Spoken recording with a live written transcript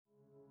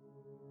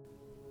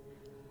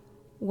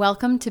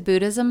Welcome to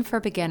Buddhism for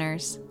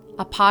Beginners,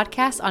 a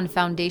podcast on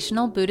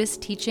foundational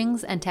Buddhist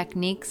teachings and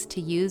techniques to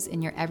use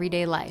in your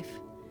everyday life.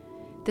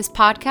 This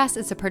podcast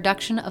is a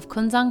production of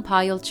Kunzang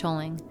Payul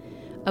Choling,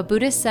 a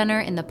Buddhist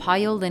center in the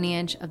Payul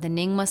lineage of the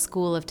Nyingma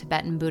school of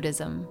Tibetan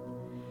Buddhism.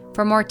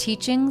 For more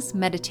teachings,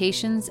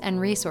 meditations,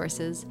 and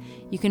resources,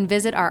 you can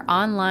visit our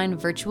online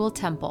virtual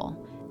temple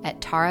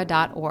at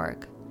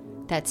tara.org.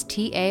 That's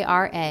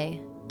TARA.org.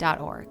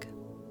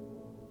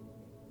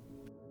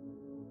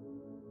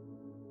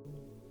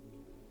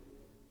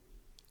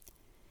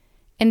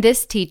 In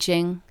this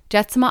teaching,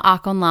 Jetsama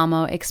Akon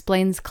Lamo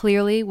explains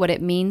clearly what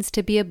it means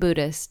to be a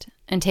Buddhist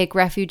and take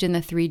refuge in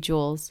the Three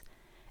Jewels,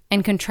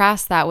 and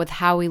contrasts that with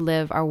how we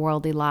live our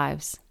worldly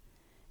lives.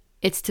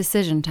 It's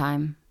decision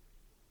time.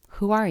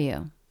 Who are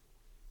you?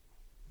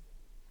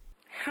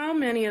 How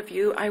many of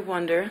you, I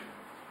wonder,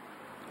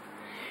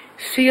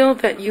 feel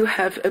that you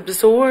have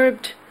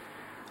absorbed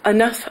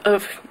enough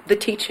of the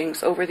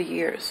teachings over the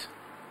years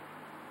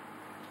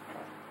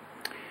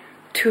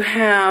to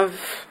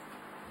have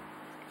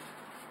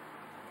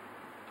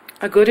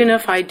a good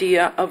enough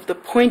idea of the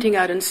pointing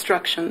out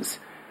instructions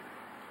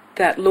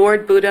that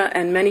Lord Buddha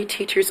and many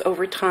teachers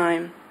over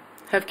time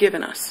have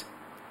given us?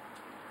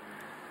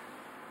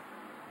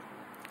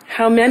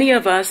 How many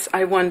of us,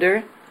 I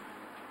wonder,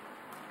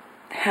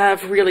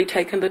 have really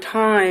taken the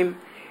time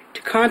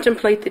to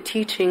contemplate the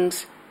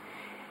teachings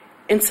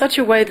in such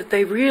a way that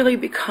they really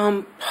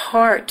become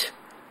part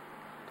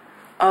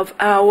of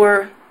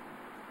our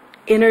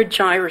inner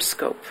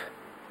gyroscope?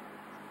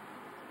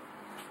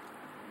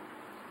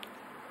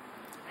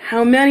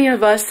 How many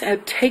of us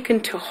have taken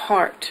to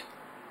heart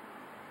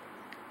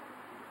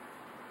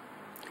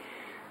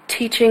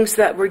teachings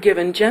that were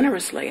given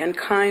generously and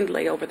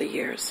kindly over the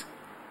years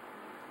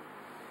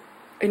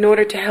in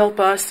order to help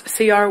us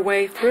see our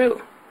way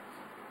through?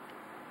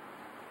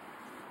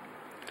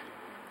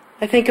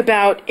 I think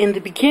about in the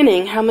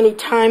beginning, how many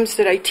times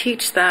did I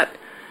teach that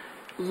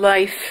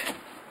life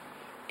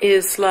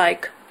is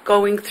like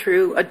going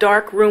through a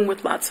dark room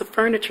with lots of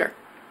furniture.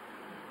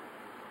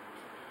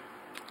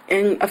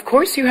 And of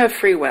course you have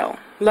free will.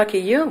 Lucky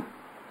you.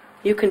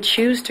 You can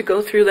choose to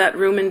go through that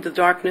room in the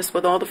darkness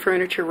with all the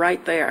furniture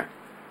right there.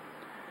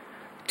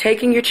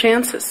 Taking your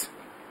chances.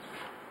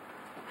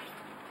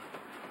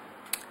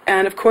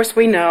 And of course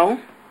we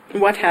know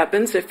what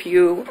happens if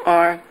you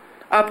are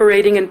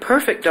operating in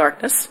perfect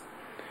darkness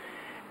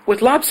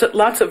with lots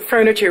of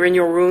furniture in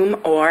your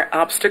room, or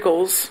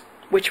obstacles,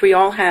 which we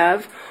all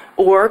have,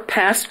 or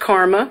past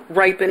karma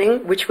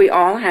ripening, which we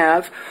all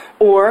have,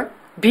 or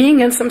being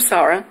in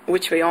samsara,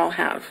 which we all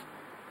have.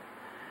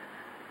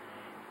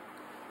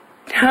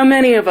 How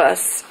many of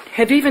us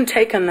have even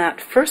taken that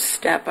first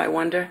step, I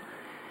wonder,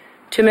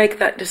 to make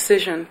that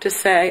decision, to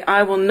say,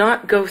 I will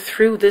not go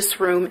through this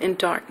room in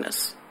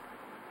darkness.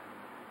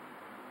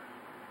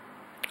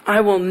 I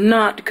will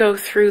not go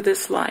through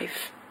this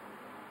life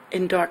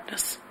in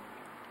darkness.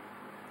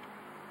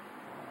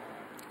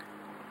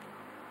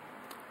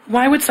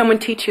 Why would someone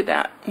teach you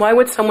that? Why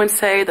would someone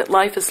say that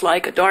life is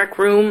like a dark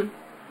room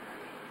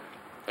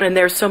and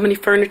there's so many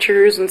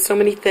furnitures and so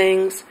many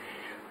things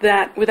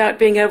that without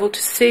being able to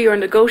see or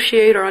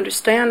negotiate or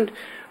understand,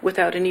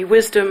 without any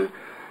wisdom,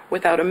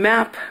 without a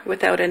map,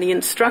 without any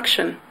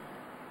instruction,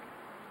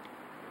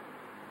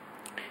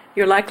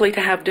 you're likely to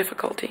have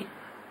difficulty?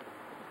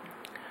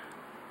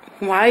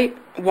 Why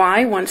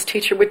one's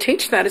teacher would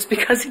teach that is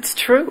because it's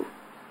true.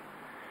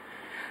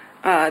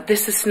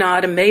 This is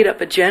not a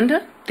made-up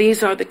agenda.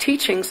 These are the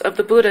teachings of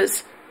the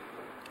Buddhas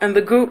and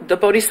the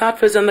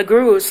Bodhisattvas and the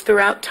Gurus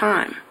throughout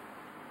time.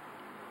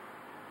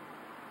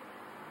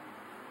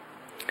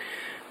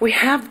 We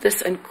have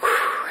this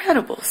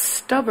incredible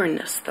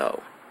stubbornness,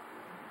 though.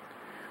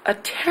 A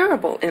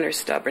terrible inner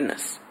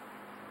stubbornness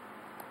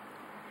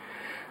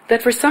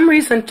that for some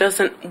reason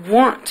doesn't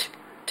want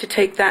to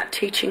take that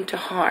teaching to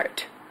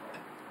heart.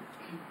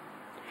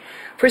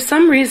 For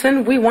some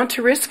reason, we want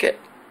to risk it.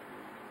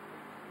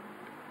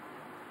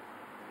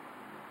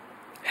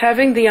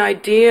 Having the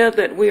idea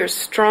that we are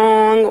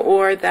strong,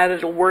 or that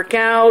it'll work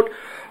out,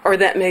 or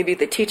that maybe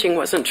the teaching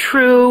wasn't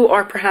true,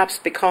 or perhaps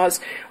because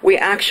we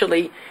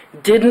actually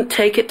didn't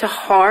take it to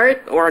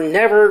heart, or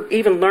never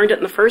even learned it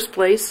in the first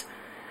place.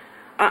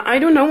 I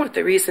don't know what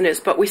the reason is,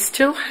 but we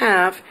still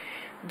have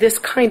this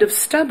kind of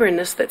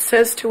stubbornness that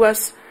says to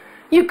us,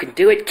 you can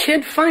do it,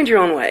 kid, find your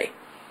own way.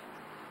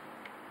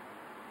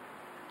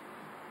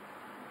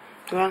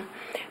 Well,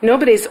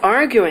 nobody's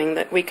arguing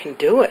that we can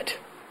do it.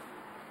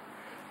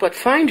 But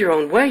find your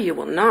own way you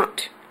will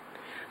not.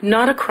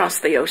 Not across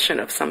the ocean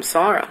of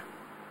samsara.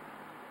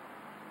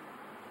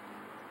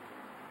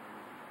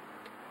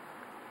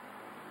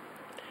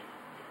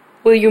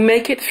 Will you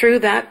make it through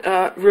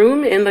that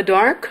room in the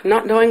dark,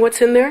 not knowing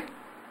what's in there?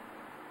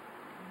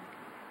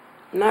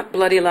 Not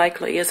bloody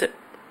likely, is it?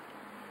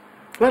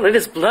 Well, it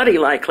is bloody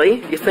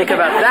likely, if you think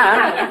about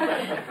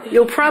that.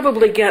 You'll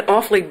probably get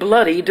awfully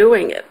bloody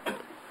doing it.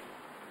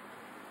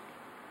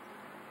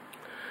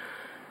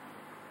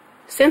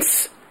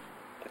 Since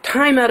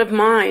time out of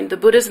mind, the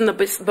Buddhas and the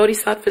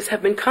Bodhisattvas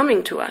have been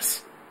coming to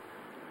us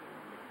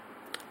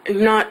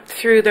not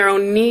through their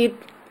own need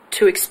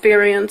to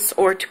experience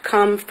or to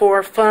come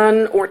for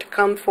fun or to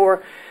come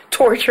for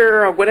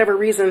torture or whatever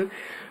reason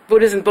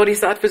Buddhas and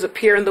Bodhisattvas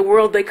appear in the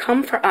world. They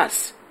come for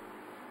us.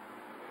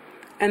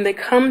 And they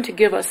come to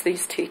give us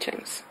these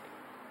teachings.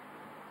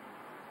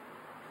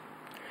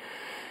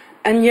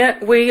 And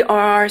yet we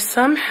are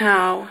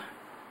somehow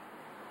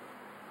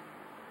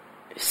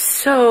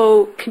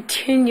so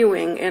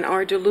continuing in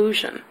our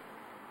delusion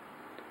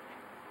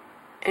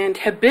and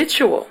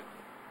habitual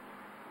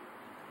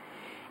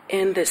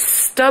in this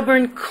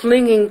stubborn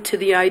clinging to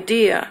the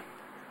idea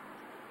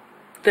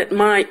that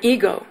my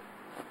ego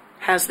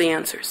has the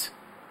answers.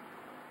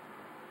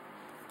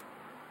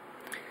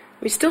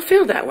 We still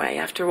feel that way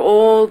after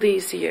all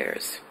these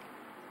years.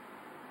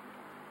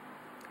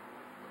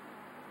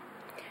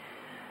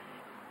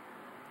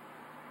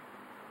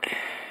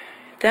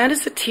 That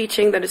is a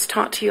teaching that is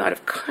taught to you out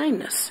of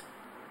kindness,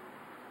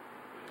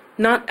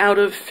 not out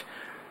of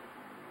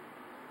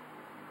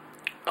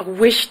a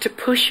wish to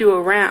push you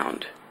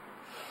around.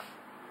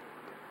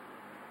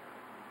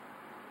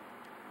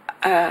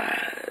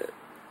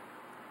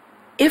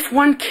 If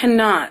one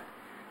cannot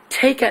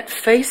take at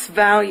face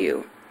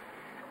value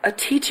a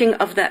teaching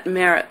of that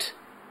merit,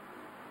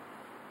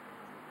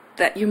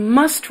 that you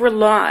must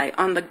rely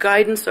on the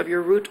guidance of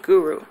your root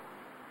guru,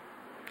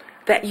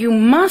 that you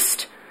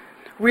must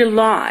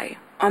rely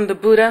on the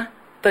Buddha,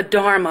 the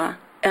Dharma,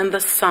 and the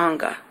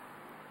Sangha.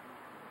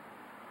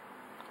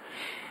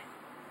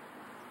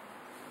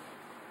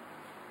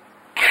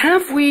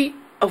 Have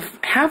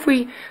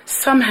we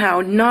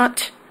somehow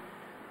not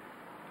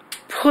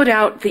put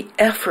out the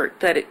effort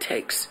that it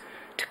takes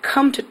to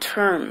come to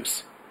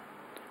terms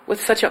with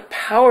such a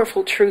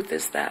powerful truth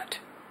as that?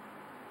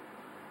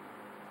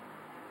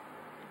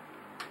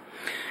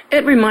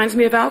 It reminds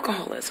me of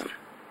alcoholism.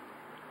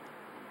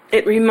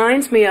 It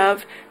reminds me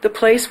of the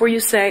place where you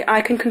say,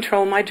 I can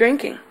control my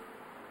drinking.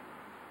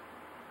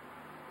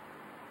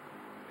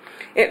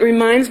 It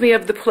reminds me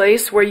of the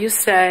place where you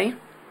say,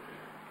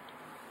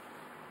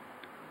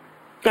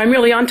 I'm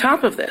really on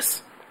top of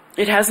this.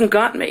 It hasn't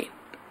got me.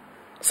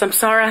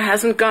 Samsara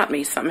hasn't got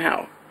me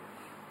somehow.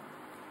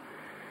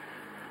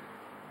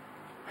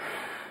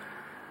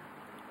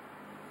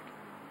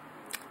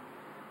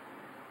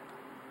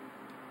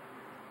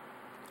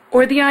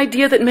 Or the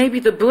idea that maybe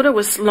the Buddha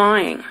was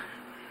lying.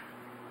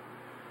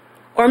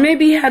 Or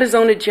maybe he had his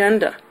own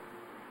agenda.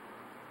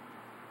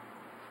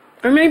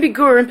 Or maybe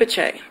Guru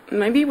Rinpoche,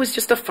 maybe he was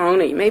just a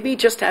phony. Maybe he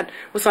just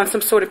was on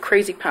some sort of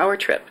crazy power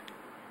trip.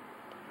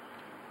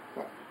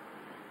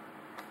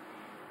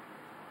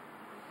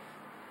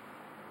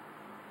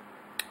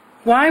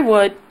 Why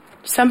would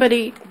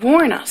somebody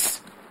warn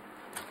us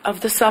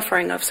of the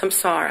suffering of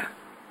samsara,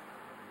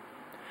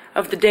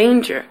 of the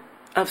danger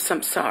of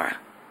samsara?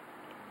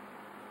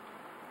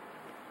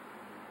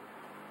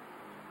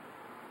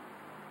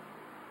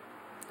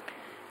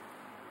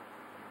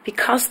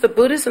 Because the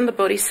Buddhas and the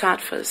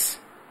Bodhisattvas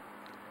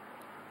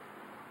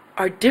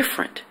are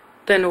different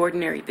than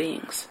ordinary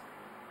beings.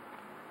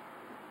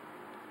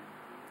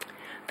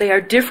 They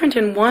are different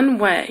in one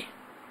way.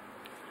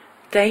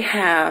 They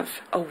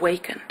have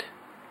awakened.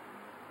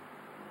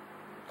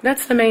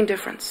 That's the main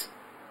difference.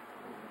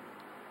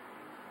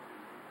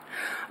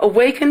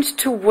 Awakened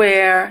to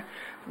where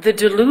the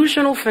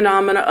delusional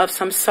phenomena of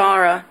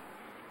samsara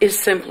is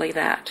simply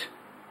that.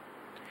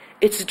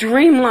 Its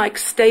dreamlike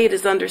state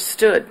is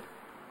understood.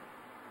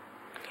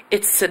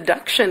 Its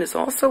seduction is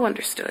also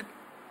understood.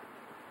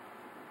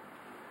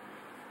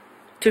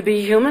 To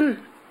be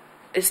human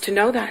is to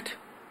know that.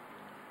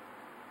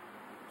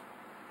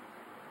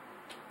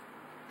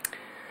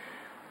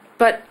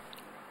 But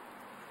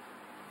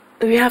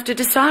we have to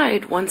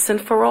decide once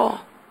and for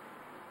all,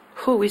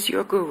 who is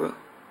your guru?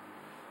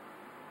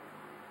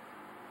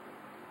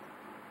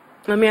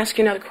 Let me ask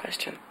you another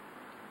question.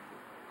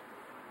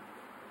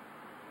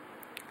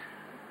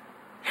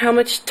 How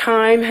much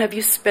time have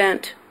you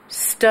spent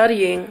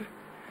studying,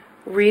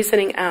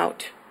 reasoning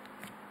out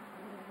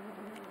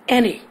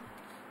any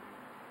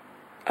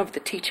of the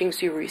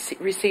teachings you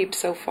received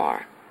so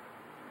far?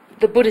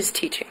 The Buddha's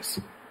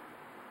teachings.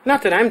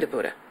 Not that I'm the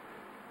Buddha,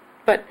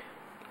 but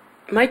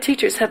my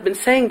teachers have been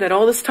saying that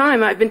all this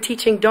time I've been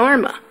teaching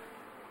Dharma.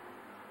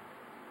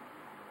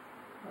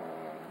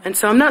 And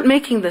so I'm not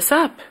making this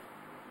up.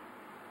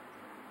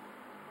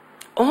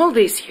 All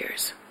these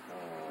years.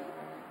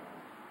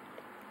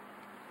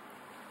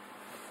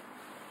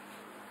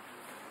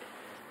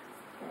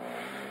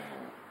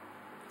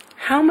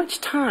 How much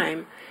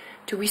time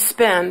do we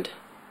spend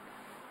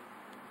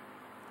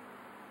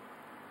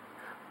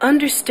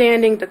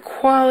understanding the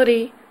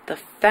quality, the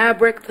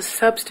fabric, the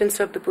substance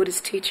of the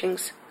Buddha's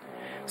teachings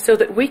so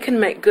that we can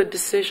make good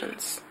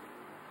decisions?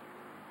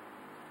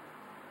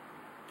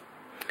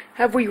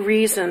 Have we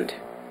reasoned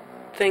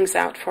things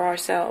out for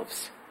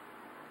ourselves?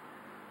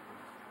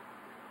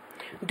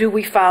 Do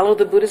we follow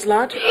the Buddha's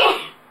logic?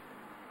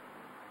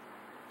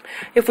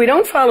 If we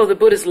don't follow the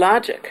Buddha's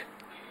logic,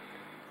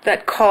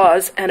 that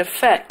cause and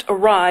effect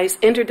arise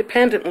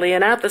interdependently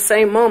and at the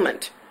same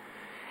moment,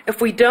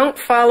 if we don't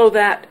follow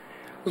that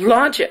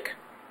logic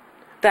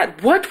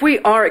that what we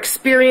are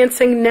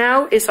experiencing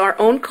now is our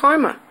own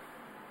karma.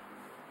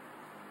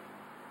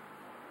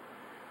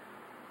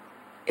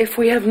 If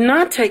we have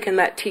not taken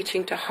that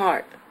teaching to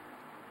heart,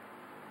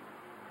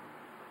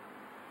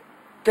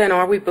 then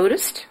are we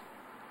Buddhist?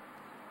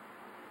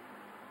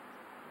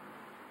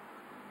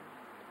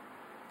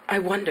 I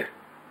wonder.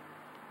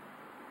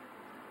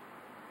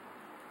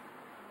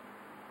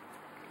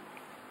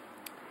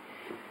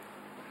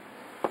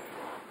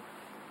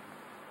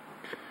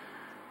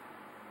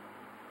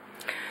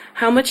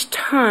 How much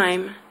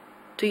time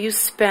do you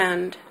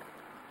spend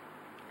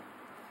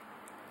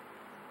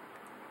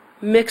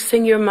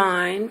mixing your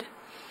mind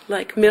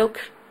like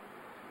milk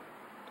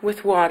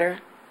with water,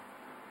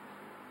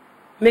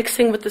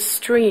 mixing with the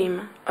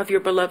stream of your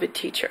beloved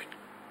teacher?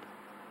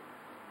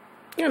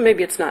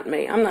 Maybe it's not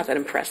me. I'm not that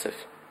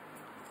impressive.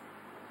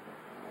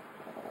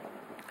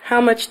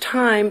 How much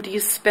time do you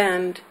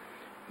spend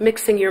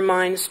mixing your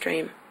mind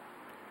stream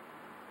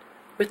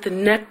with the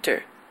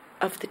nectar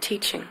of the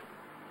teaching?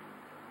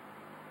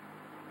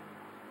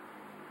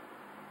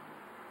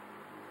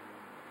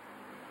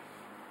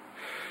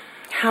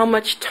 How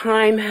much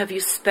time have you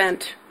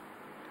spent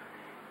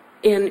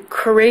in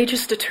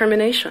courageous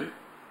determination,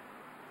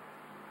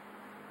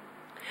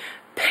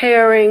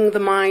 paring the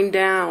mind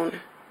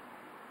down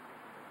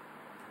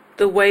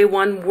the way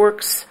one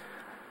works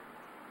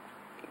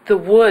the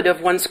wood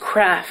of one's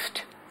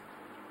craft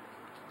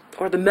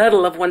or the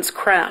metal of one's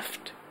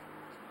craft?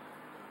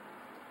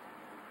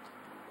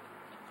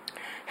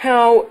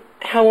 How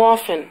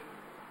often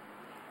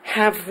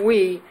have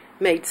we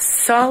made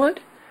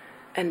solid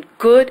and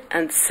good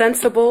and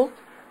sensible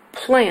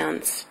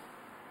plans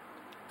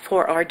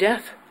for our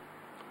death?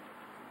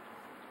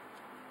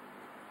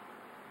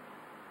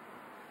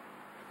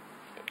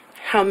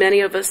 How many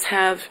of us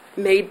have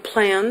made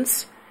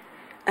plans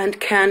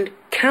and can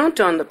count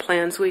on the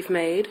plans we've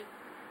made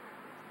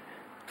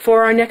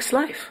for our next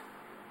life?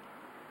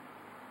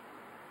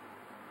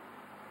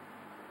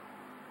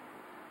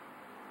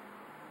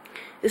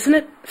 Isn't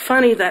it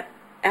funny that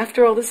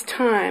after all this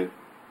time,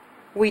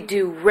 we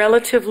do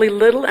relatively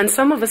little, and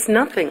some of us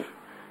nothing,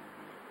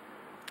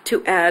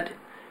 to add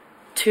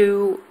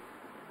to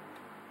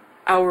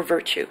our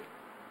virtue?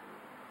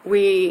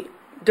 We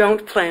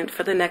don't plan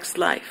for the next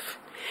life.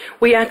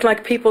 We act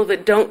like people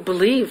that don't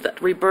believe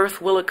that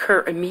rebirth will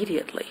occur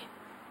immediately,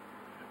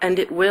 and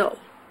it will.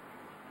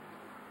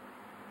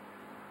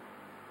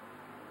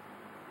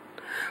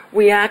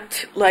 We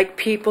act like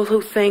people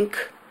who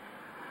think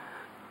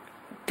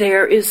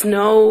there is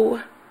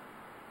no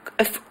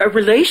a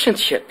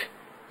relationship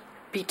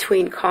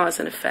between cause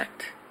and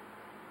effect.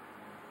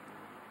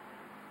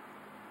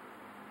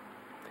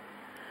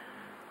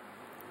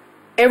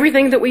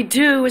 Everything that we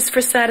do is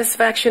for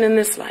satisfaction in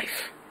this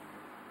life.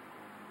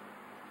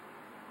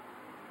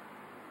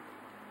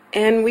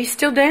 And we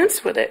still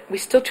dance with it. We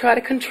still try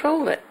to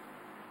control it.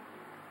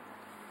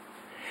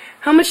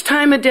 How much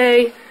time a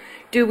day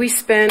do we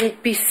spend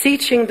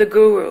beseeching the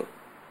Guru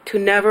to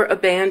never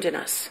abandon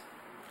us?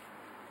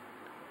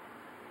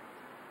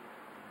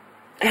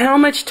 How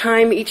much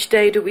time each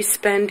day do we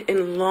spend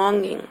in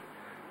longing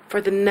for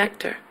the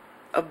nectar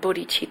of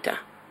bodhicitta?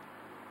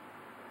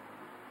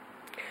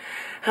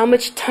 How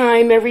much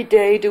time every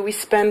day do we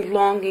spend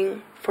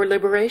longing for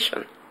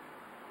liberation?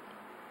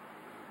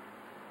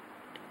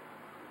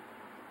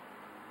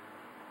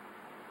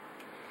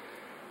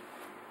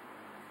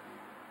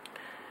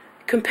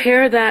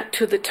 Compare that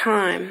to the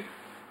time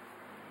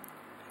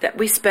that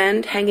we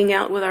spend hanging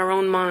out with our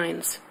own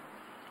minds,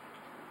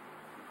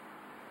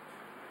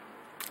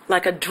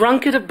 like a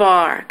drunk at a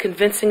bar,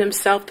 convincing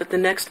himself that the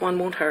next one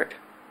won't hurt.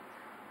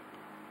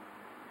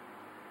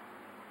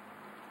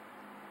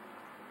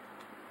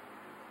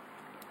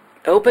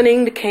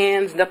 Opening the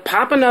cans,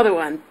 pop another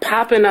one,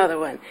 pop another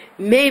one.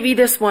 Maybe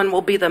this one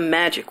will be the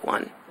magic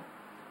one.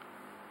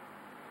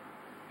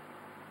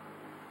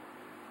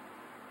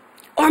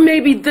 Or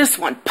maybe this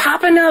one,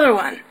 pop another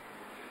one.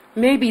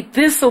 Maybe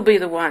this will be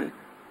the one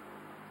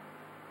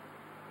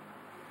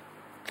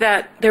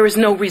that there is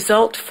no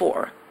result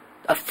for.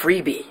 A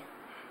freebie.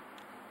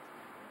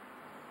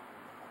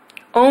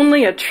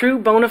 Only a true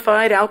bona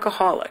fide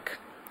alcoholic,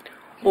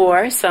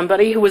 or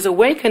somebody who is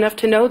awake enough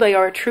to know they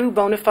are a true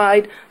bona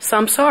fide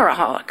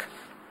samsaraholic,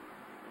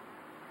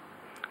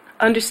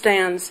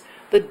 understands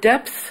the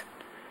depth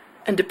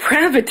and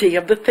depravity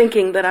of the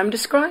thinking that I'm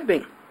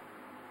describing.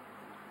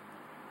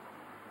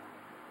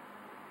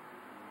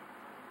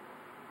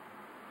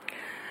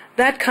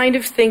 That kind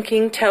of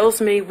thinking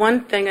tells me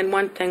one thing and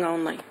one thing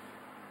only.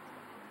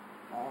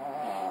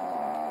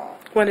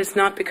 One has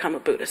not become a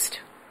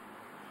Buddhist.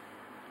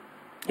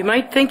 You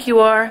might think you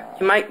are,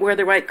 you might wear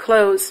the right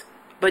clothes,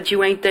 but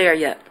you ain't there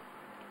yet.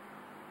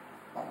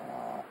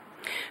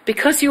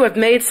 Because you have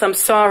made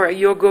samsara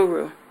your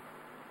guru,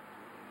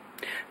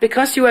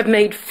 because you have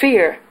made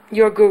fear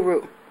your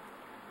guru,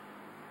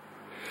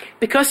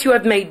 because you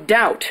have made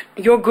doubt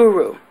your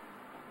guru,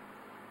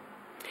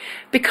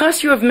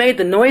 because you have made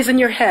the noise in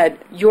your head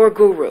your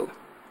guru,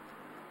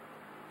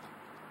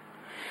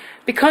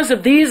 because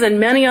of these and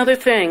many other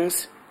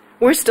things,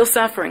 we're still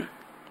suffering.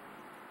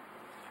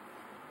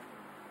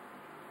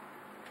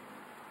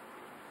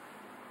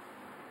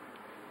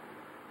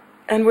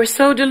 And we're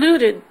so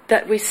deluded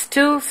that we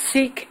still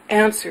seek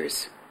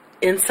answers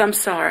in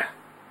samsara.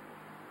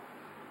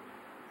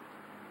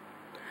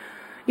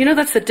 You know,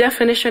 that's the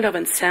definition of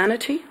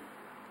insanity.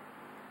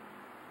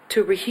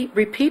 To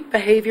repeat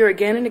behavior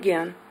again and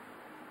again,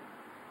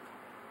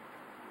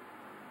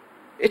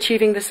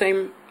 achieving the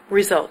same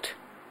result.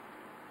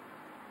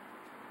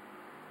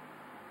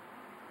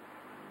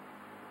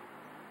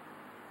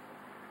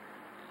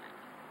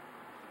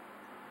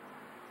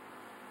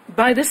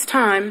 By this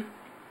time,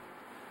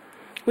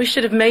 we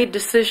should have made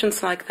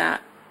decisions like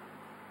that.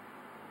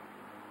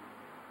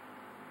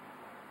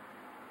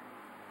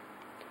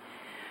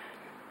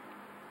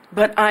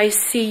 But I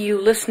see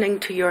you listening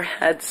to your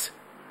heads.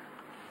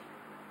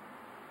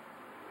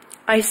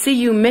 I see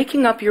you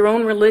making up your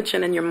own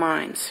religion in your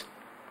minds.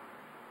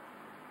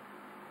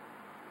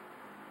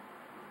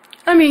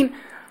 I mean,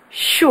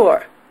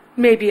 sure,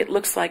 maybe it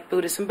looks like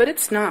Buddhism, but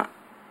it's not.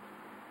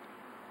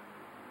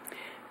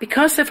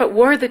 Because if it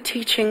were the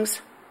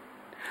teachings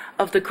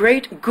of the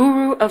great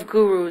Guru of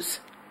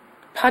Gurus,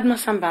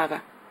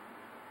 Padmasambhava,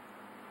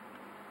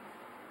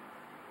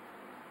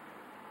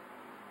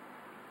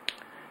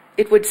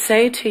 it would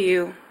say to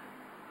you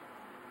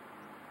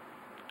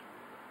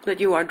that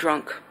you are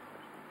drunk,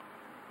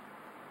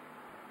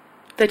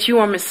 that you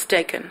are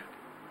mistaken,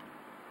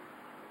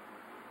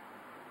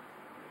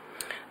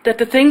 that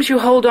the things you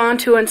hold on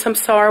to in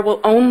samsara will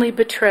only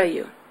betray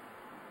you.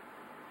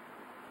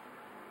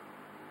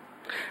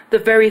 The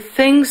very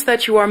things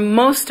that you are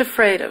most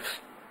afraid of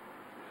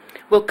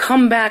will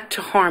come back to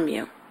harm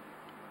you.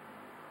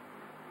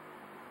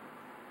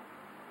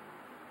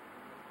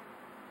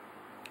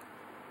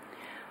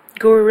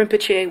 Guru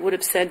Rinpoche would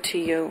have said to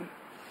you,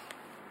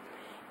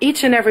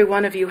 each and every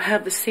one of you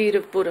have the seed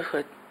of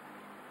Buddhahood,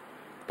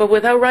 but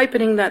without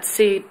ripening that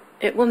seed,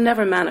 it will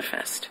never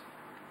manifest.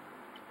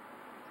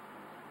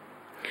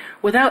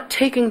 Without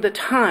taking the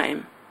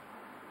time,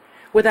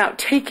 without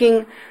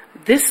taking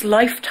this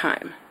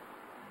lifetime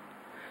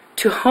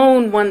to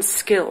hone one's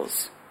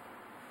skills,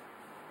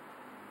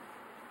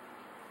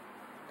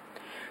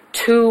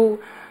 to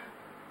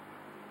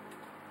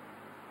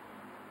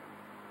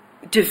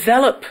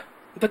develop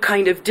the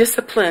kind of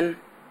discipline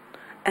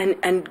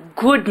and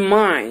good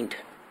mind,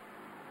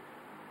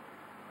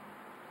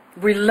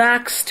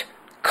 relaxed,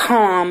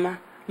 calm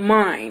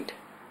mind,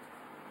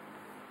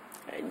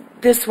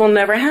 this will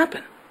never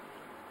happen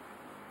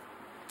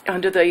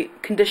under the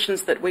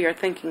conditions that we are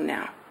thinking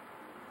now.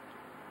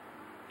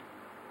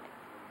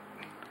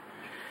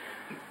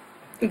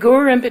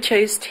 Guru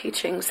Rinpoche's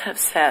teachings have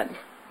said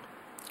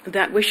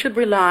that we should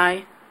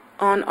rely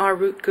on our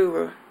root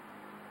guru.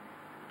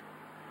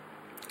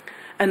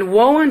 And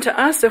woe unto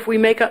us if we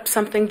make up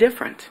something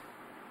different.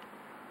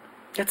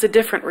 That's a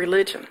different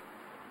religion.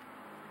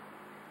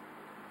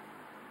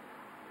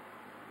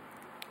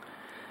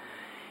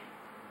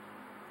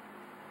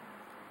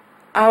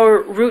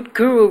 Our root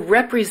guru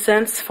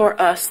represents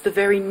for us the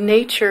very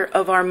nature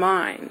of our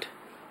mind.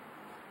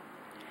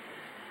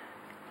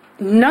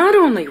 Not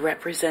only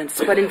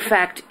represents, but in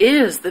fact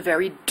is the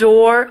very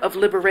door of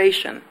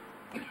liberation.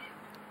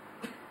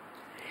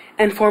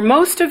 And for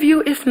most of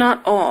you, if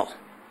not all,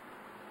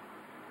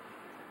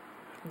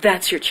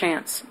 that's your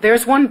chance.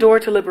 There's one door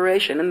to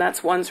liberation, and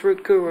that's one's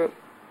root guru.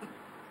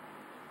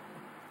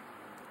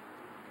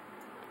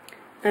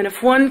 And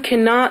if one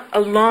cannot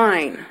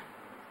align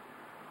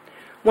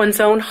one's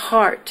own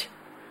heart,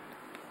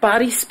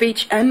 body,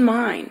 speech, and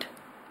mind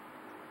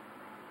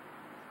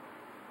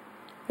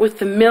with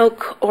the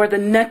milk or the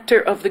nectar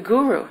of the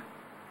guru,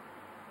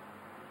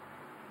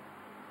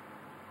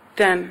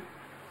 then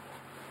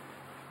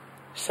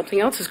something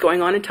else is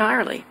going on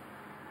entirely.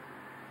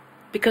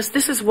 Because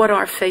this is what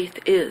our faith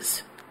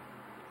is.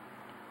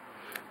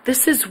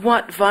 This is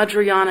what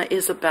Vajrayana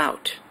is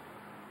about.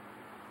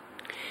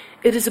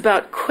 It is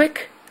about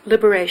quick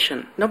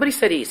liberation. Nobody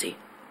said easy.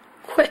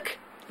 Quick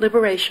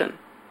liberation.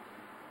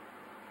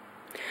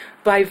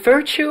 By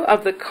virtue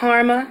of the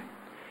karma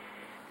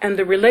and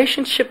the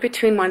relationship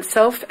between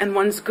oneself and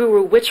one's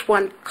guru, which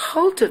one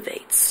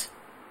cultivates.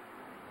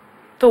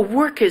 The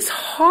work is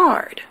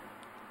hard.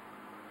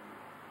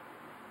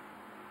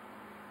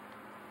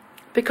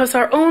 Because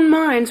our own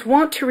minds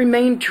want to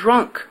remain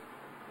drunk.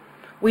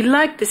 We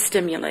like the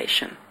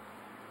stimulation.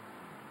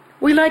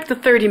 We like the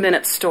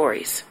 30-minute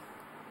stories.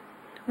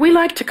 We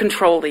like to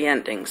control the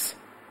endings.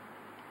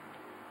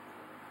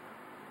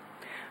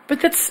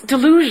 But that's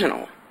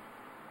delusional.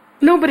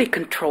 Nobody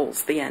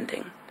controls the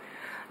ending.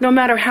 No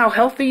matter how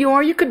healthy you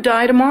are, you could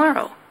die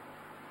tomorrow.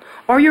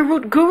 Or your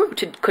root guru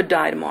could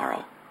die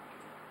tomorrow.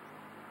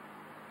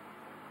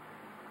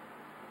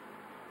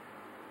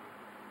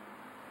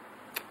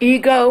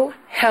 Ego,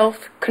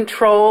 health,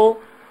 control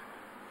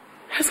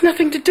has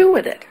nothing to do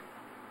with it.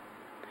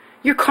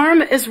 Your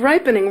karma is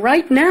ripening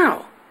right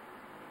now.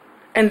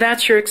 And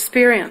that's your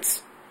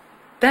experience.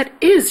 That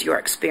is your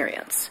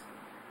experience.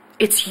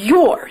 It's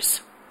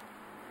yours.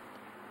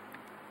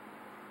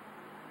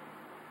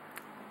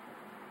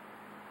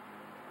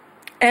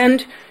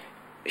 And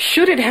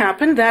should it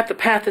happen that the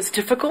path is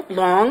difficult,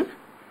 long,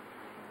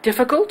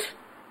 difficult,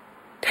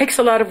 takes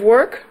a lot of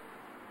work,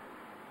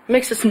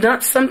 makes us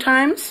nuts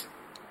sometimes,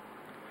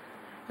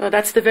 well,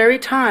 that's the very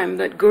time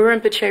that Guru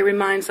Rinpoche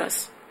reminds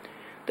us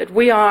that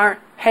we are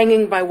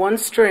hanging by one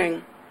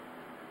string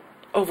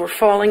over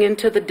falling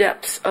into the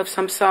depths of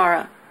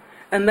samsara,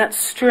 and that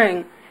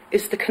string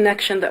is the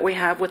connection that we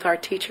have with our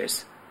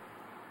teachers.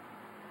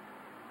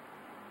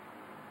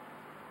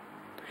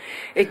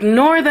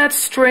 Ignore that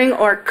string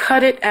or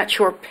cut it at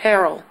your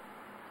peril.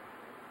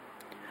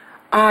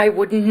 I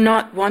would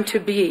not want to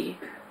be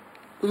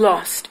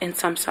lost in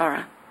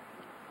samsara.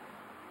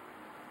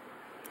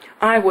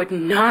 I would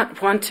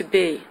not want to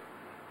be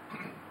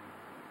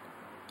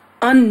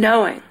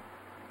unknowing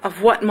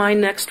of what my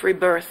next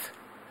rebirth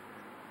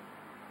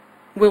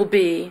will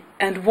be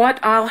and what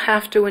I'll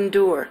have to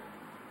endure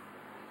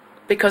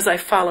because I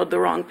followed the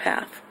wrong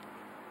path.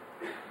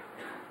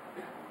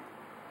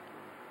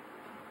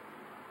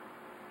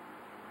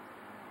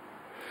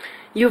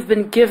 You've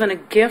been given a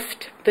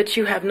gift that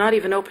you have not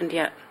even opened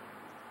yet,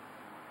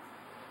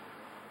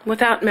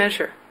 without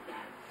measure.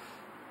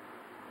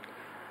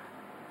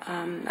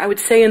 I would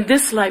say in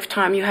this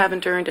lifetime you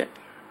haven't earned it.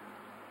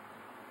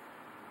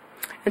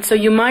 And so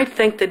you might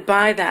think that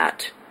by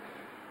that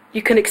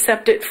you can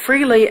accept it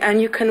freely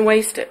and you can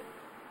waste it.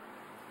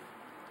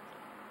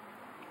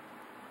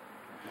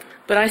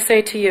 But I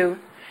say to you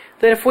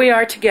that if we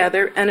are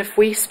together and if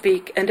we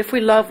speak and if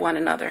we love one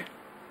another,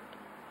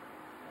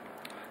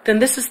 then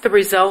this is the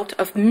result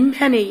of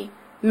many,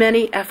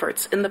 many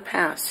efforts in the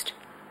past.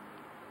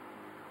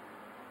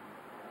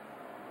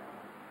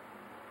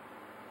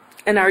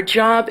 And our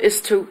job is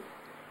to,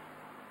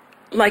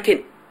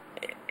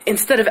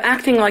 instead of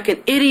acting like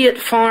an idiot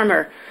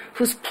farmer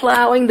who's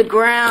plowing the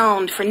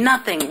ground for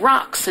nothing,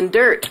 rocks and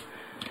dirt.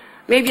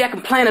 Maybe I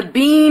can plant a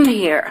bean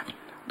here,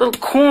 a little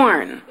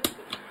corn,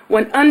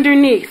 when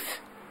underneath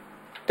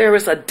there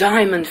is a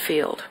diamond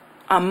field,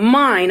 a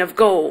mine of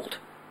gold.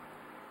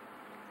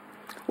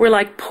 We're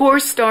like poor,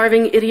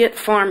 starving, idiot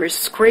farmers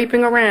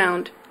scraping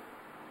around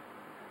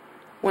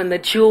when the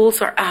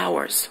jewels are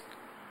ours.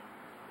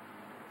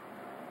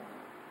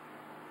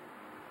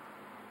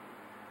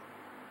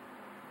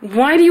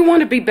 Why do you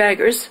want to be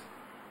beggars?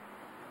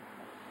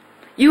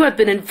 You have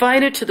been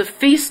invited to the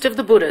feast of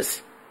the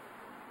Buddhas.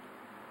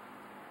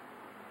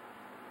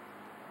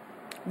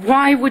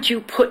 Why would you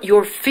put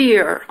your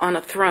fear on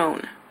a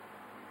throne?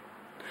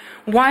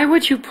 Why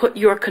would you put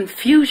your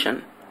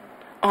confusion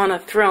on a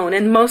throne?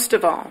 And most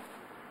of all,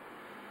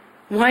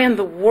 why in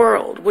the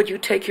world would you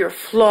take your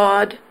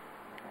flawed,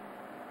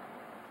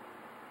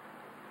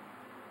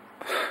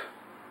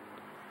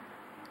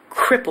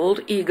 crippled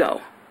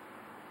ego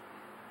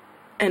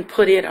and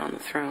put it on the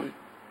throne?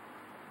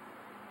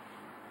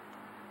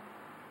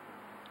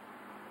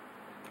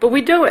 But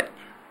we do it,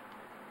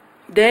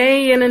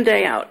 day in and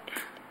day out.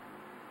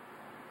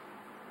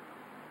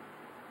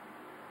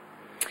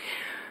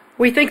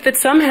 We think that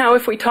somehow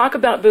if we talk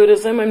about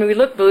Buddhism and we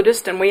look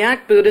Buddhist and we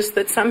act Buddhist,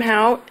 that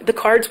somehow the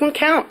cards won't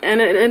count and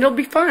it'll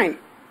be fine.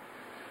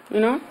 You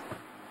know?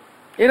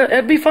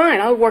 It'll be fine.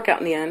 I'll work out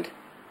in the end.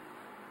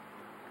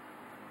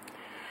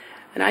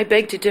 And I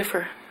beg to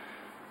differ.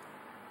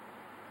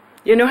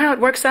 You know how it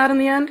works out in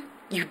the end?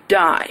 You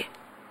die.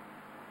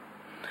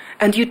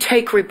 And you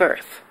take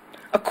rebirth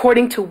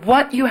according to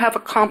what you have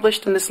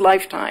accomplished in this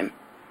lifetime.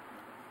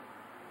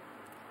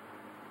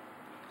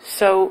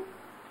 So,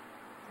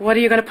 what are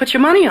you going to put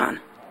your money on?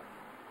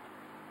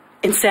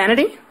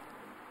 Insanity?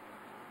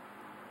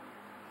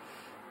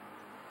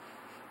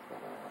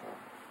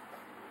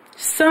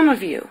 Some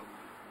of you,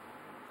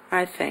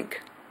 I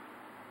think,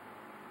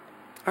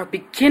 are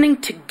beginning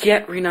to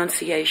get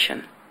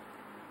renunciation.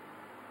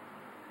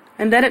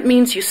 And then it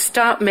means you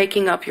stop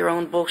making up your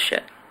own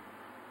bullshit.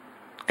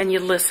 And you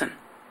listen.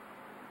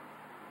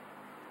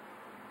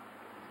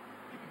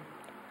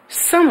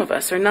 Some of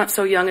us are not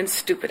so young and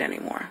stupid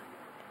anymore.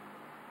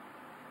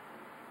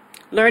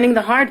 Learning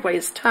the hard way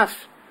is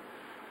tough,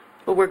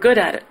 but we're good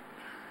at it.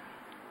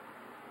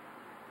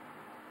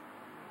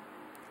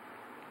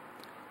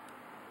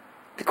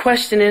 The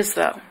question is,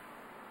 though,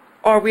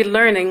 are we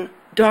learning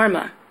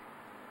Dharma?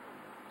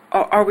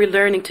 Or are we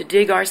learning to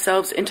dig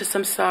ourselves into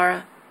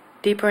samsara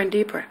deeper and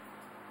deeper?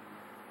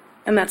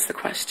 And that's the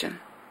question.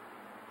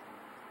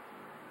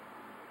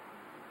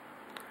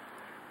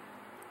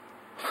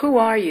 Who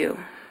are you?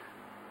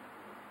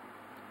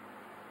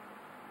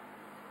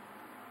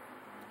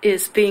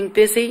 Is being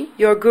busy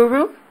your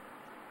guru?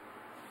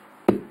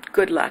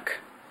 Good luck.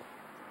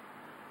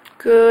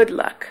 Good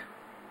luck.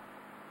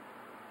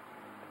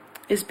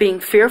 Is being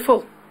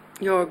fearful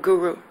your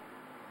guru?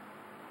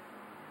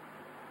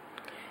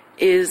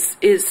 Is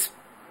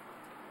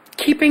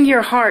keeping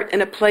your heart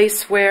in a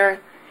place where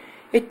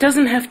it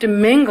doesn't have to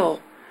mingle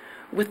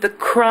with the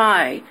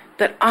cry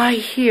that I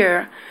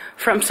hear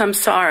from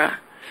samsara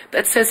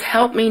that says,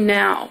 help me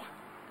now.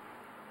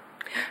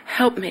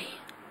 Help me.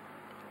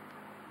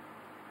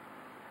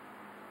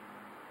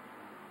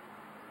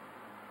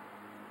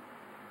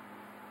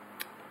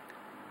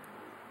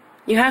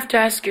 You have to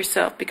ask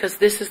yourself, because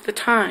this is the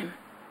time,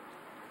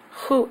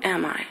 who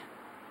am I?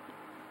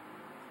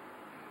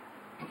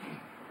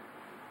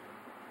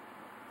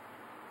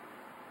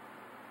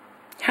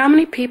 How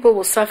many people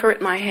will suffer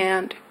at my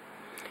hand?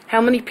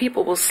 How many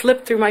people will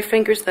slip through my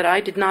fingers that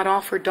I did not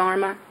offer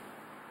Dharma?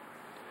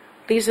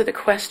 These are the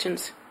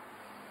questions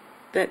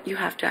that you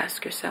have to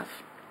ask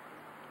yourself.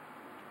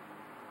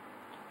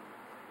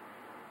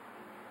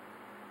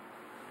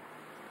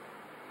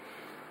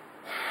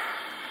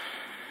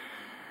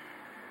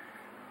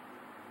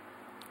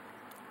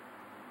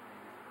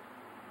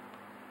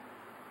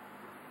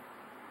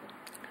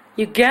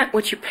 You get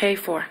what you pay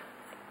for.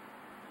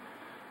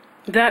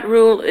 That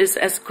rule is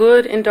as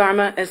good in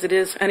Dharma as it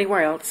is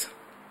anywhere else.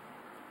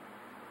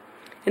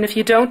 And if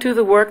you don't do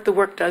the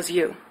work does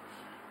you.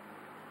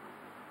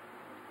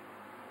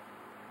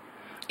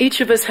 Each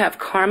of us have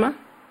karma,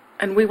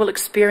 and we will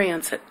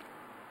experience it.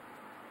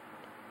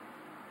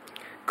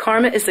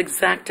 Karma is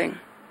exacting.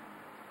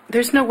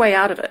 There's no way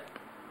out of it.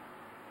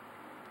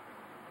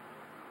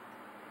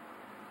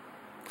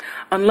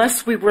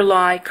 Unless we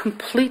rely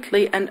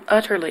completely and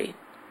utterly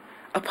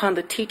upon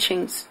the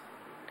teachings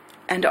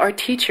and our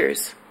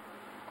teachers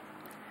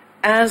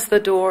as the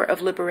door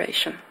of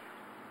liberation.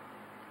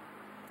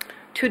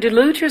 To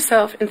delude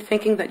yourself in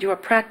thinking that you are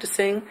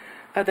practicing,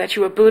 that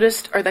you are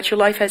Buddhist, or that your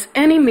life has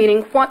any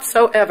meaning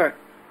whatsoever,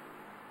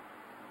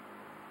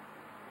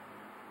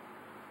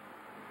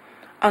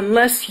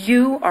 unless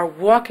you are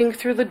walking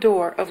through the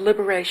door of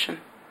liberation,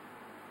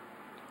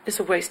 is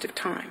a waste of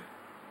time.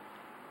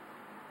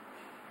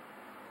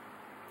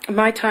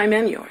 My time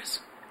and yours.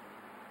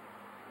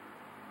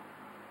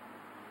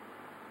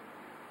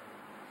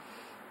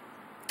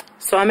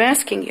 So I'm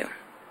asking you,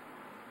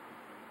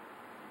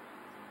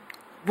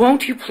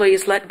 won't you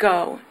please let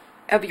go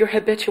of your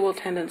habitual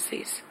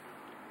tendencies?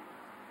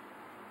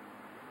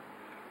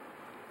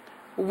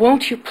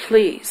 Won't you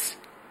please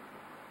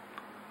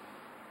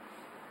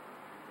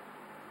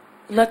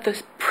let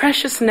the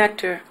precious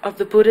nectar of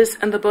the Buddhas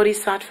and the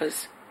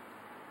Bodhisattvas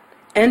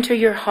enter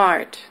your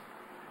heart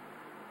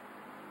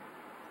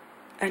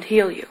and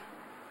heal you?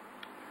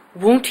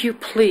 Won't you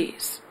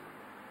please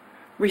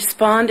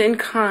respond in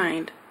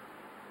kind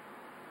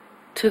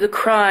to the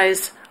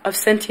cries of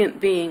sentient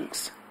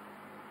beings?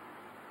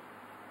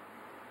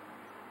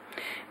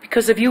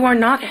 Because if you are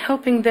not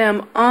helping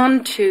them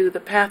onto the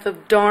path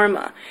of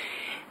Dharma,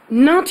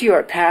 not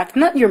your path,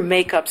 not your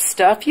make-up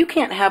stuff, you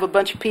can't have a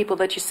bunch of people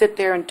that you sit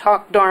there and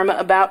talk Dharma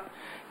about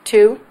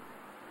to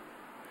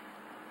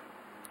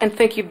and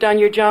think you've done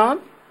your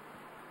job.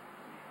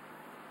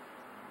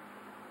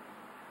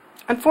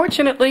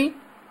 Unfortunately,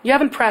 you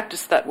haven't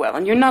practiced that well,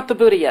 and you're not the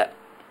Buddha yet.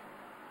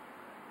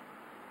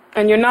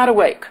 And you're not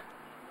awake.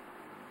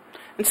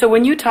 And so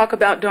when you talk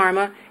about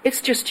Dharma,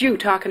 it's just you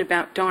talking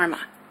about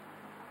Dharma.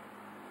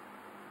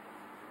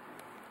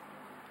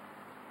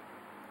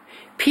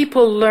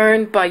 People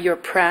learn by your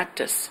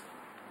practice.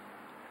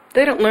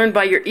 They don't learn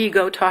by your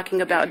ego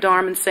talking about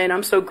Dharma and saying,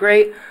 I'm so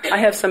great, I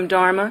have some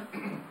Dharma.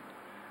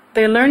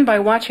 They learn by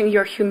watching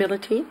your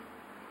humility,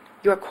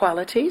 your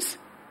qualities,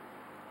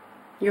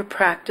 your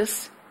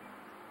practice.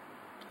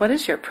 What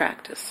is your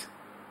practice?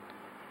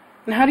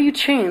 And how do you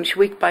change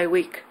week by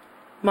week,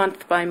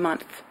 month by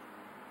month?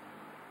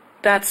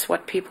 That's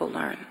what people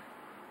learn.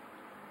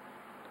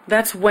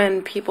 That's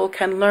when people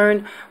can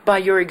learn by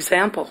your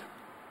example.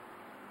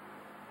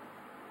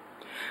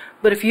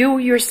 But if you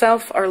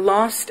yourself are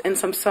lost in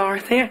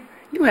samsara there,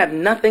 you have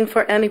nothing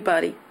for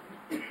anybody.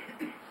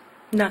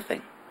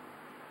 Nothing.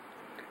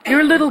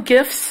 Your little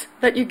gifts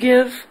that you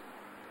give,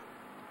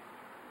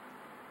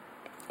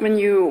 when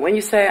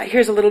you say,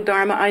 here's a little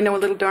Dharma, I know a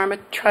little Dharma,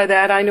 try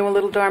that, I know a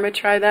little Dharma,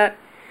 try that,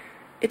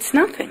 it's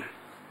nothing.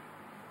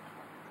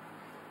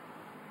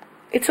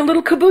 It's a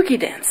little kabuki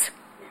dance.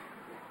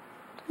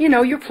 You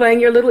know, you're playing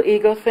your little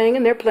ego thing,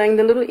 and they're playing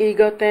the little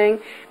ego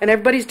thing, and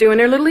everybody's doing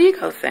their little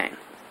ego thing.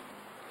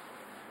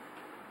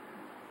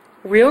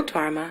 Real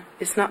Dharma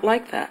is not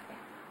like that.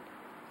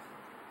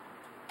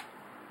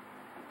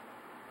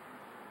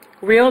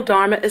 Real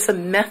Dharma is a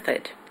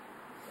method.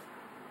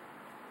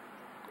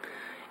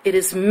 It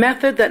is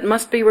method that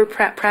must be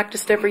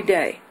practiced every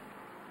day.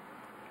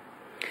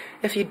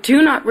 If you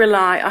do not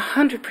rely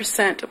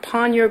 100%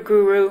 upon your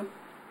guru,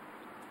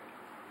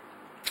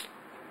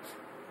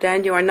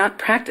 then you are not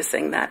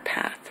practicing that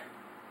path.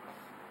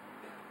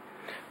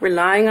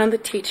 Relying on the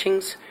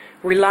teachings,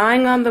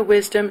 relying on the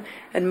wisdom,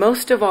 and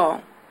most of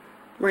all,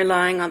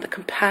 relying on the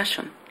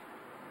compassion.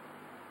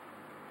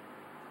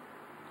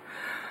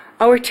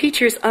 Our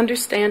teachers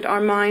understand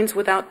our minds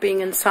without being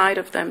inside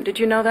of them. Did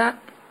you know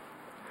that?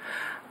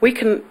 We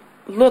can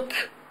look,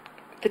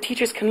 the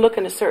teachers can look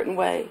in a certain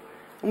way,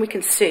 and we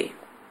can see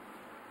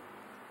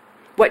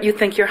what you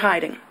think you're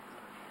hiding.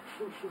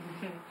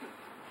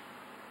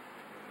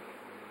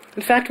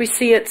 In fact, we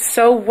see it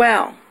so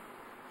well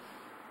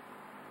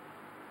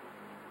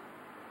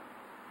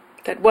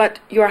that what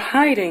you're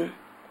hiding,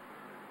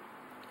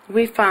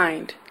 we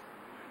find,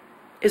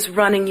 is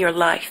running your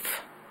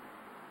life.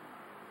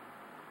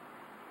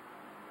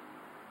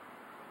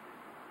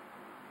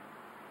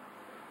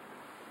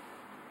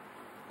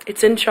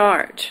 It's in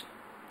charge.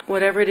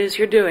 Whatever it is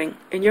you're doing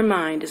in your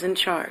mind is in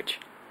charge.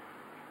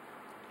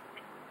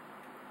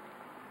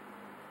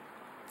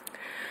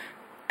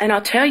 And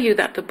I'll tell you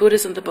that the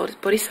Buddhas and the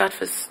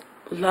Bodhisattvas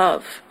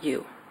love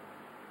you.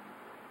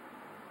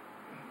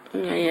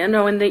 You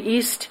know, in the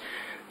East,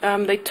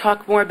 they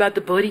talk more about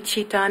the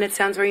bodhicitta, and it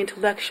sounds very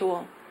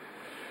intellectual.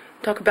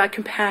 Talk about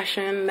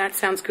compassion, that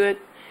sounds good.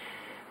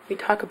 We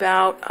talk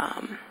about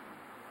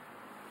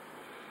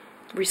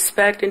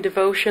respect and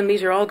devotion,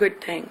 these are all good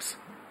things.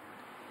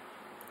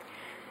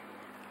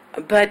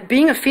 But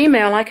being a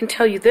female, I can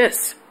tell you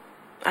this.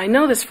 I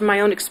know this from my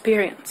own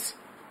experience.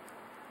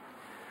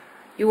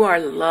 You are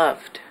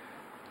loved,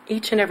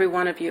 each and every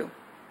one of you.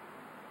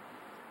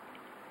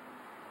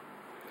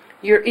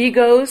 Your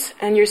egos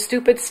and your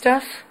stupid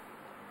stuff,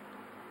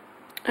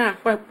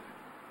 well,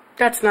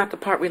 that's not the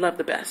part we love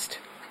the best.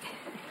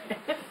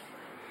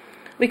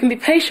 We can be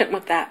patient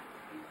with that.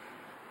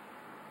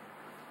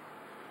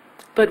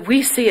 But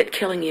we see it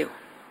killing you.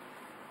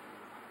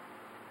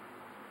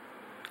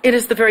 It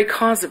is the very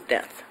cause of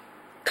death,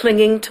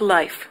 clinging to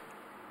life.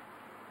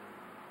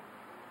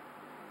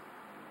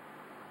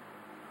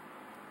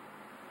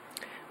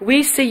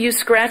 We see you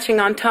scratching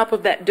on top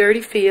of that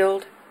dirty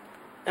field,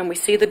 and we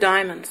see the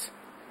diamonds.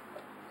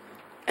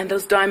 And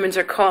those diamonds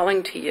are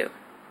calling to you.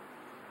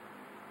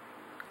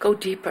 Go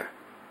deeper.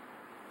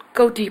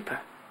 Go deeper.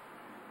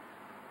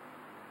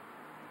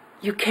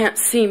 You can't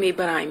see me,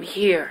 but I'm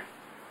here.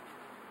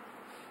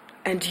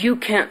 And you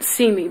can't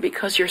see me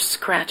because you're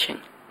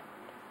scratching.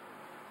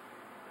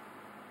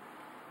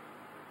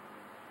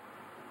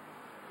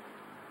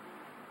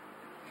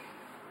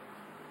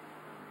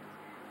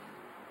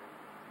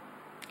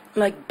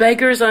 Like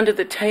beggars under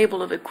the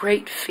table of a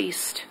great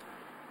feast.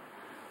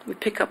 We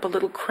pick up a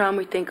little crumb,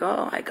 we think,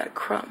 oh, I got a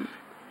crumb.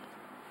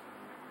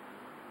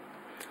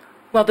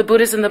 While the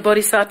Buddhas and the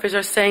Bodhisattvas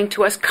are saying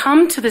to us,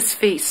 come to this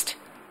feast.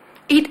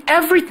 Eat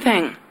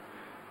everything.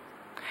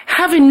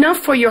 Have enough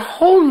for your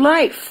whole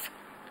life.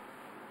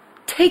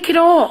 Take it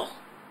all.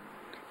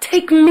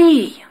 Take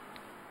me.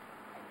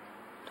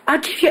 I'll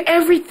give you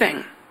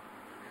everything.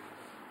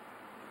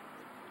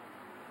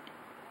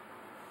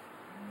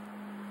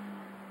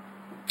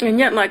 And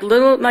yet,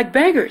 like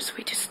beggars,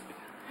 we just,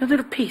 a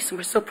little piece, and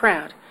we're so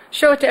proud.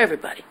 Show it to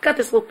everybody. Got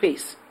this little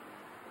piece.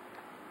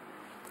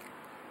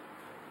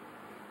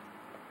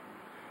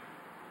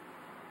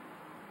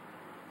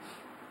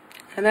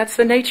 And that's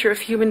the nature of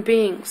human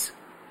beings.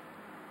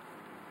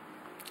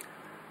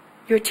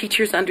 Your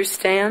teachers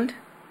understand.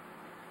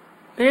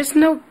 There's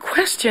no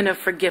question of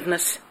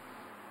forgiveness.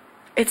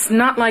 It's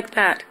not like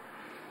that.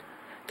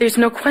 There's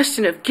no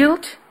question of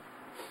guilt.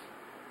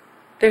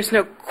 There's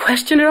no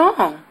question at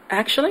all,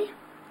 actually.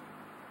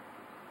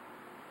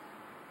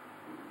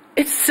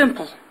 It's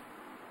simple.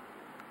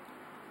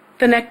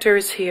 The nectar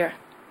is here.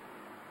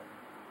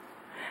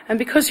 And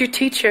because your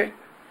teacher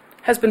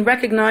has been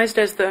recognized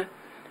as the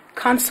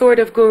consort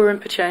of Guru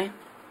Rinpoche,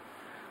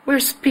 we're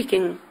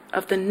speaking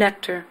of the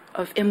nectar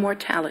of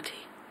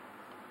immortality.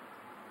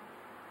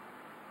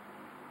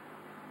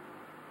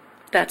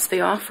 That's the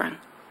offering.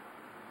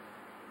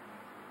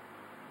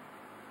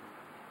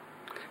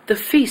 The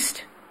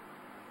feast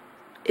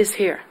is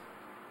here.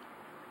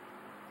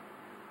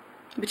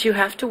 But you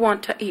have to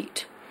want to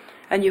eat,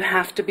 and you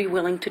have to be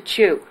willing to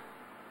chew.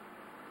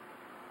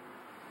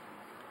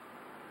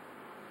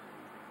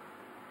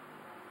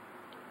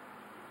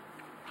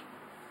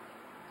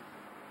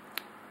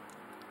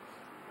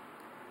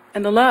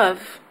 And the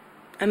love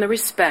and the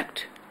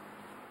respect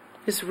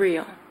is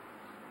real.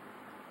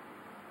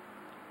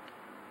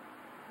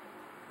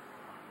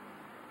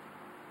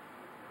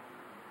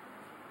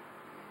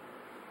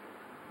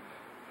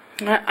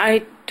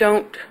 I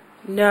don't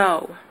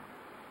know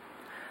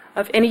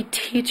of any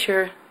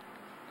teacher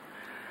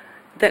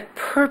that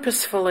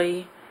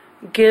purposefully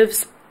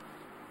gives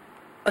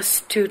a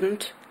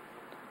student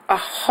a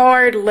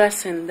hard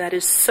lesson that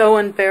is so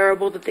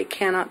unbearable that they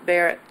cannot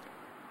bear it.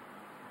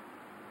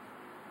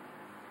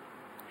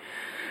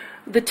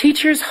 The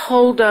teachers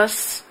hold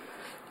us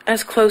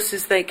as close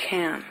as they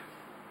can.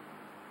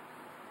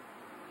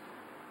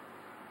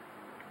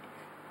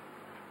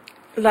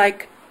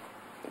 Like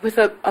with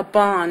a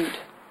bond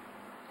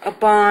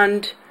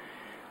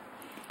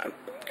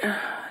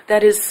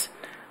that is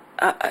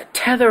a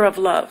tether of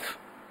love.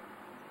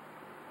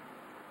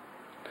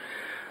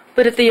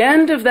 But at the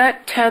end of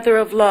that tether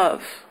of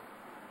love,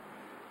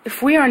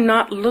 if we are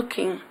not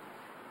looking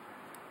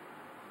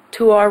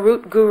to our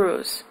root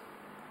gurus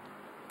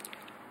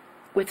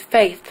with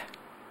faith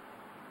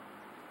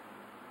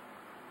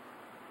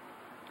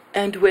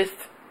and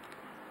with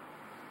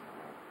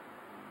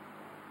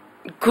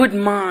good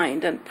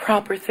mind and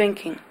proper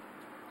thinking,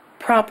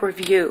 proper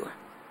view,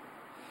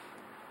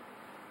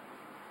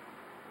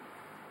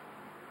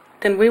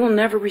 then we will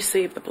never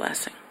receive the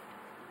blessing.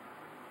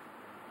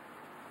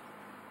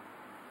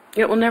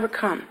 It will never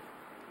come.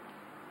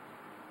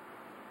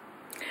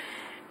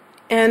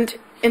 And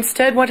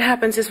instead what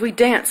happens is we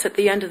dance at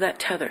the end of that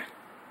tether.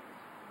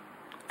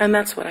 And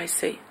that's what I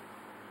see.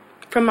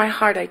 From my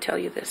heart I tell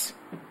you this.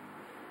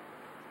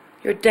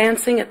 You're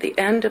dancing at the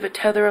end of a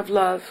tether of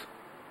love,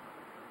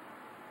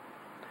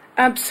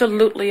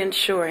 absolutely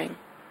ensuring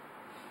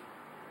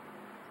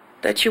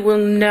that you will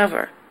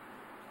never,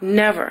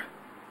 never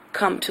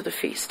come to the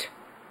feast.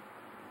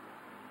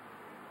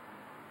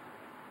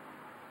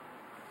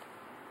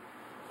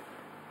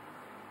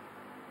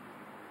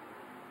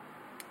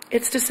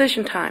 It's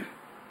decision time.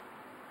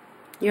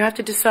 You have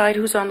to decide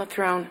who's on the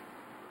throne.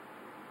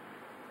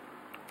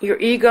 Your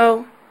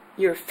ego,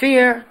 your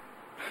fear,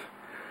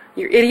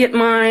 your idiot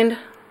mind,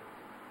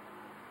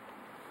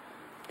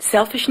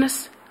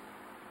 selfishness,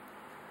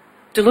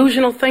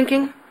 delusional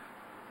thinking,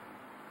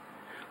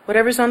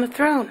 whatever's on the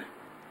throne,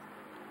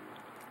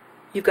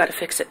 you've got to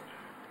fix it.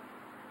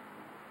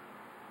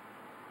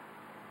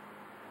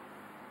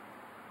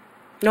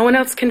 No one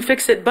else can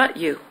fix it but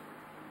you.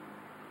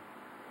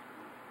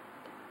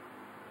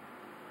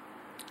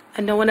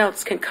 And no one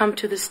else can come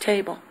to this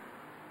table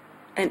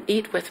and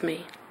eat with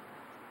me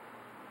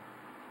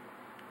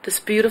this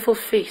beautiful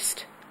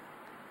feast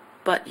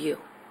but you.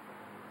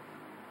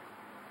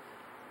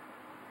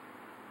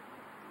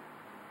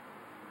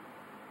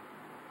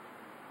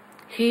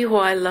 He who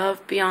I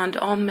love beyond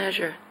all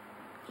measure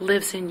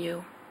lives in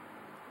you,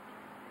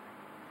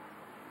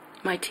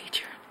 my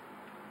teacher.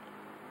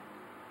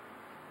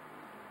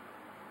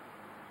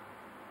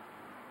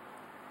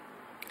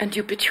 And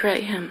you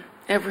betray him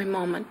every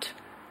moment.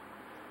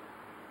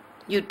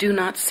 You do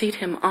not seat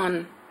him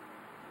on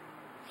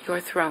your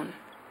throne.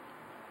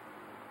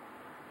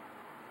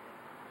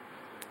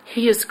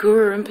 He is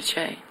Guru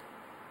Rinpoche,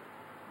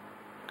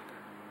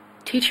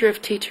 teacher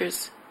of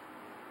teachers,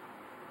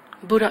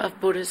 Buddha of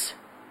Buddhas.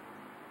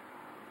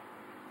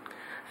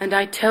 And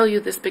I tell you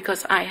this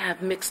because I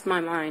have mixed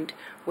my mind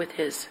with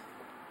his.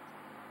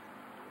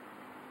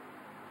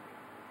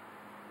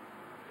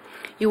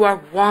 You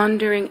are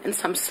wandering in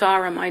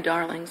samsara, my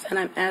darlings, and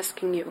I'm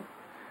asking you,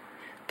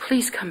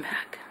 please come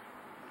back.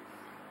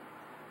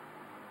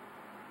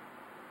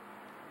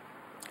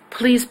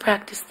 Please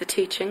practice the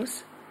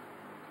teachings.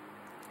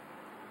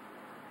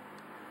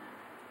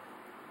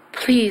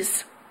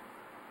 Please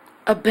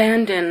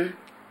abandon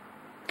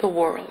the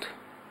world.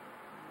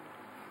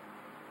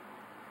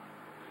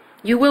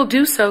 You will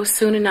do so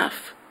soon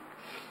enough.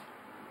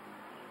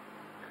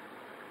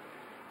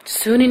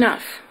 Soon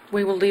enough,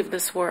 we will leave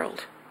this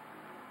world.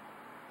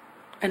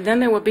 And then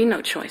there will be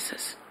no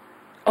choices,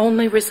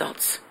 only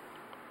results.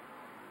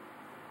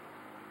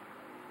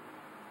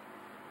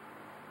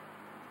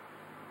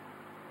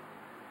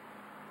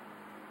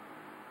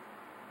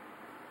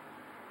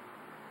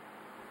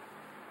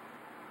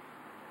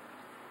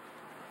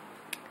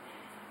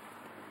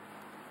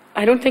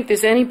 I don't think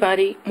there's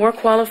anybody more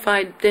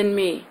qualified than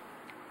me.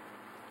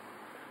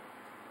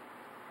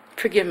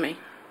 Forgive me.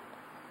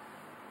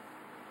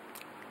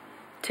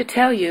 To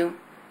tell you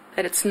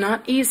that it's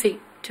not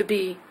easy to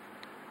be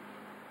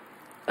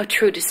a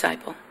true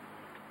disciple.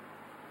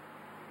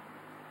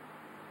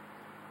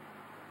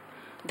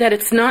 That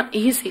it's not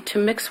easy to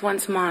mix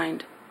one's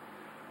mind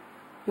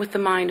with the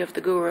mind of the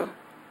Guru.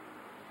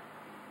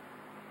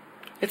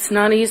 It's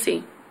not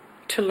easy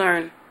to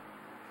learn.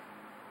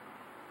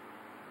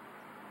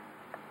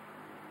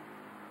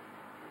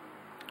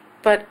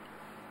 But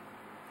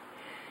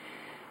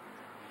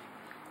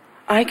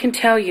I can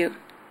tell you,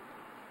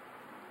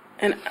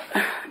 and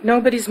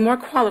nobody's more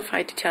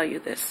qualified to tell you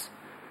this,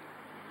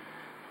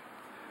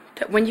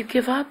 that when you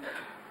give up,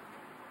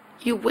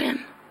 you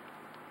win.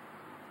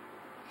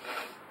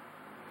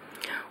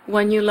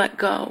 When you let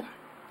go,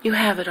 you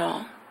have it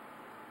all.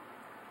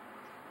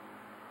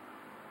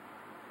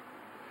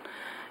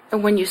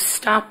 And when you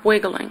stop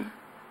wiggling,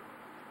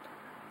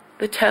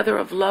 the tether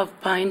of love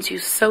binds you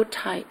so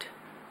tight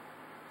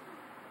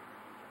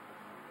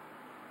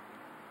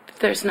that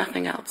there's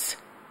nothing else.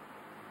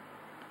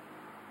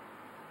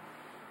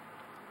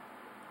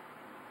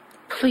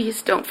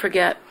 Please don't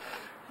forget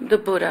the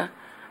Buddha,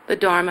 the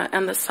Dharma,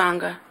 and the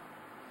Sangha.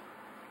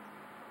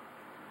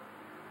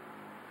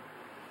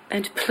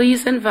 And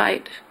please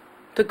invite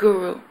the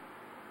Guru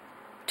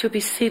to be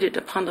seated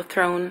upon the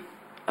throne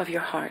of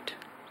your heart.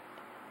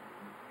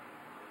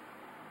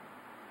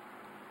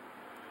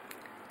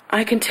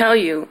 I can tell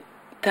you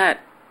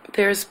that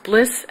there's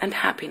bliss and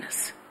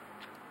happiness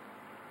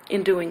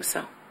in doing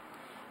so.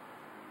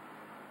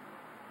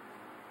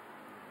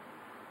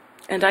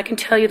 And I can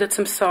tell you that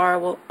samsara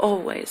will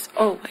always,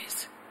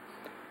 always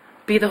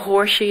be the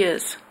whore she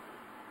is,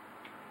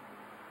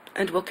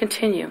 and will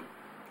continue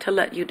to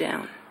let you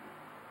down.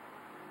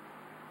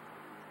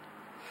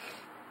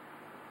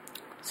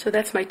 So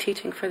that's my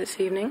teaching for this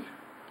evening.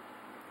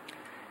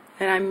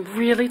 And I'm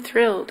really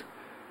thrilled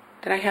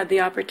that I had the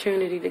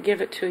opportunity to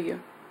give it to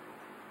you.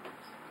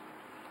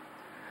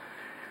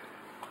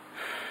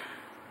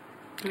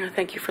 And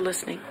thank you for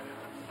listening.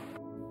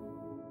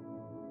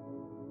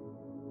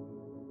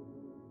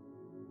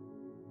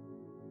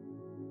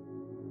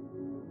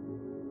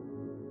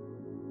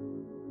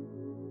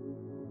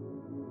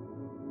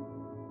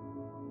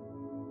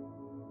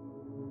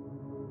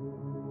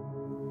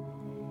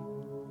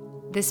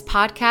 This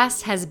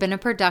podcast has been a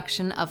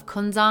production of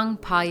Kunzang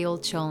Payul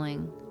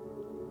Choling.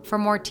 For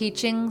more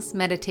teachings,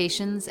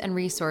 meditations, and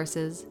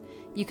resources,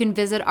 you can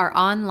visit our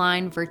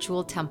online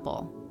virtual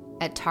temple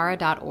at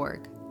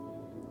tara.org.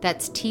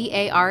 That's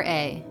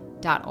TARA.org.